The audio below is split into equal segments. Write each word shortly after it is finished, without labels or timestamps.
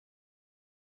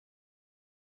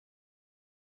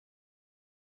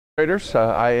Traders.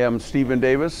 I am Stephen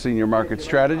Davis, Senior Market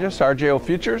Strategist, RJO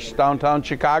Futures, downtown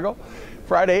Chicago.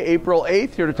 Friday, April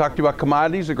 8th, here to talk to you about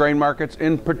commodities, the grain markets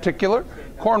in particular.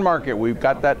 Corn market, we've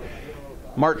got that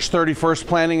March 31st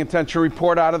planting intention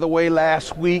report out of the way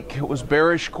last week. It was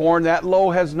bearish corn. That low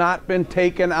has not been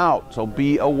taken out, so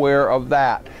be aware of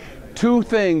that. Two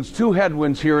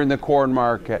headwinds here in the corn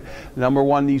market. Number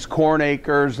one, these corn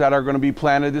acres that are going to be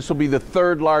planted. This will be the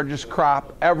third largest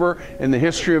crop ever in the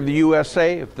history of the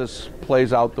USA, if this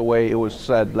plays out the way it was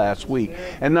said last week.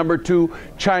 And number two,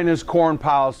 China's corn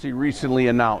policy recently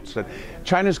announced that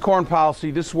China's corn policy,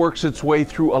 this works its way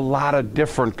through a lot of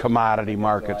different commodity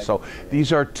markets. So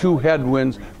these are two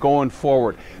headwinds going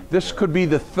forward. This could be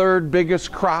the third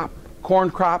biggest corn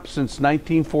crop since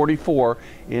 1944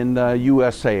 in the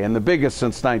USA, and the biggest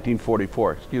since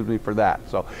 1944, excuse me for that.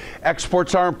 So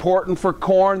exports are important for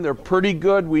corn. They're pretty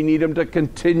good. We need them to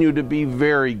continue to be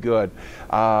very good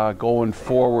going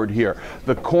forward here.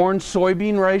 The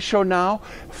corn-soybean ratio now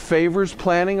favors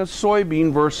planting a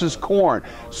soybean versus corn.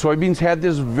 Soybeans had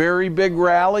this very big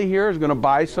rally here. It's going to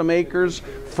buy some acres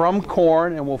from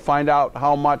corn, and we'll find out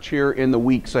how much here in the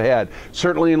weeks ahead.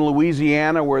 Certainly in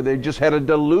Louisiana, where they just had a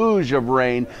deluge of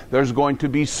rain, there's going to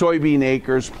be soybean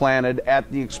acres planted at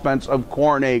the expense of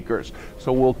corn acres.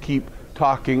 So we'll keep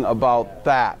talking about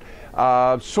that.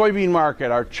 Soybean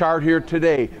market, our chart here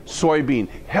today, soybean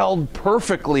held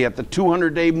perfectly at the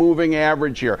 200-day moving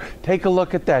average here. Take a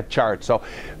look at that chart. So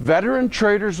veteran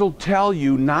traders will tell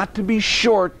you not to be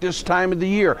short this time of the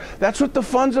year. That's what the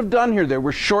funds have done here. They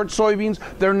were short soybeans,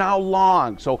 they're now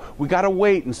long. So we got to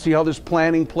wait and see how this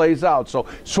planning plays out. So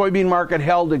soybean market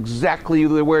held exactly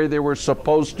where they were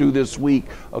supposed to this week,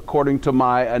 according to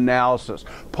my analysis.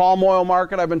 Palm oil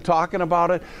market, I've been talking about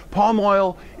it. Palm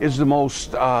oil is the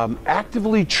most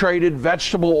actively traded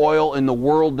vegetable oil in the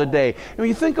world today. And when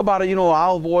you think about it, you know,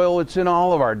 olive oil, it's in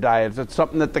all of our diets. It's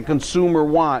something that the consumer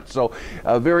wants. So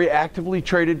a very actively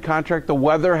traded contract. The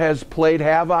weather has played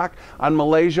havoc on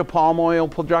Malaysia palm oil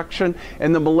production,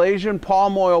 and the Malaysian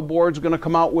Palm Oil Board is going to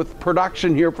come out with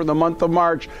production here for the month of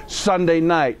March Sunday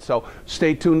night. So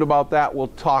stay tuned about that. We'll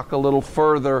talk a little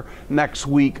further next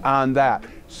week on that.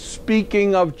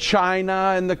 Speaking of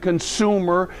China and the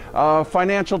consumer,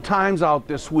 Financial Times out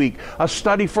this week, a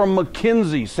study from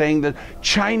McKinsey saying that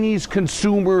Chinese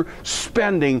consumer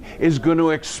spending is going to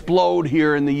explode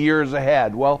here in the years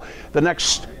ahead. Well, the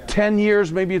next 10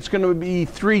 years, maybe it's going to be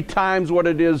 3 times what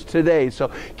it is today. So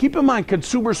keep in mind,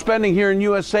 consumer spending here in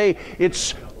USA,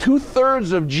 it's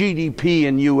 2/3 of GDP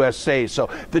in USA. So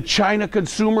the China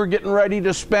consumer getting ready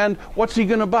to spend, what's he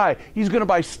going to buy? He's going to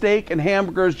buy steak and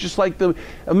hamburgers just like the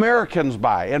Americans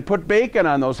buy, and put bacon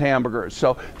on those hamburgers.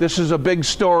 So this is a big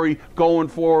story going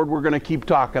forward. We're going to keep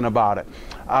talking about it.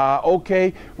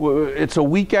 Okay, it's a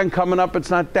weekend coming up.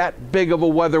 It's not that big of a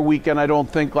weather weekend, I don't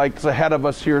think, like it's ahead of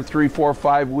us here 3, 4,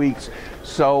 5 weeks.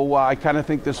 So I kind of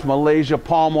think this Malaysia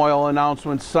palm oil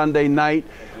announcement Sunday night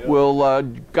will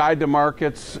guide the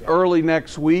markets early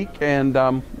next week, and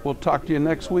we'll talk to you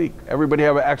next week. Everybody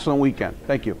have an excellent weekend.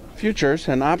 Thank you. Futures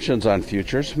and options on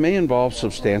futures may involve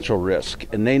substantial risk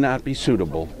and may not be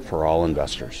suitable for all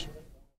investors.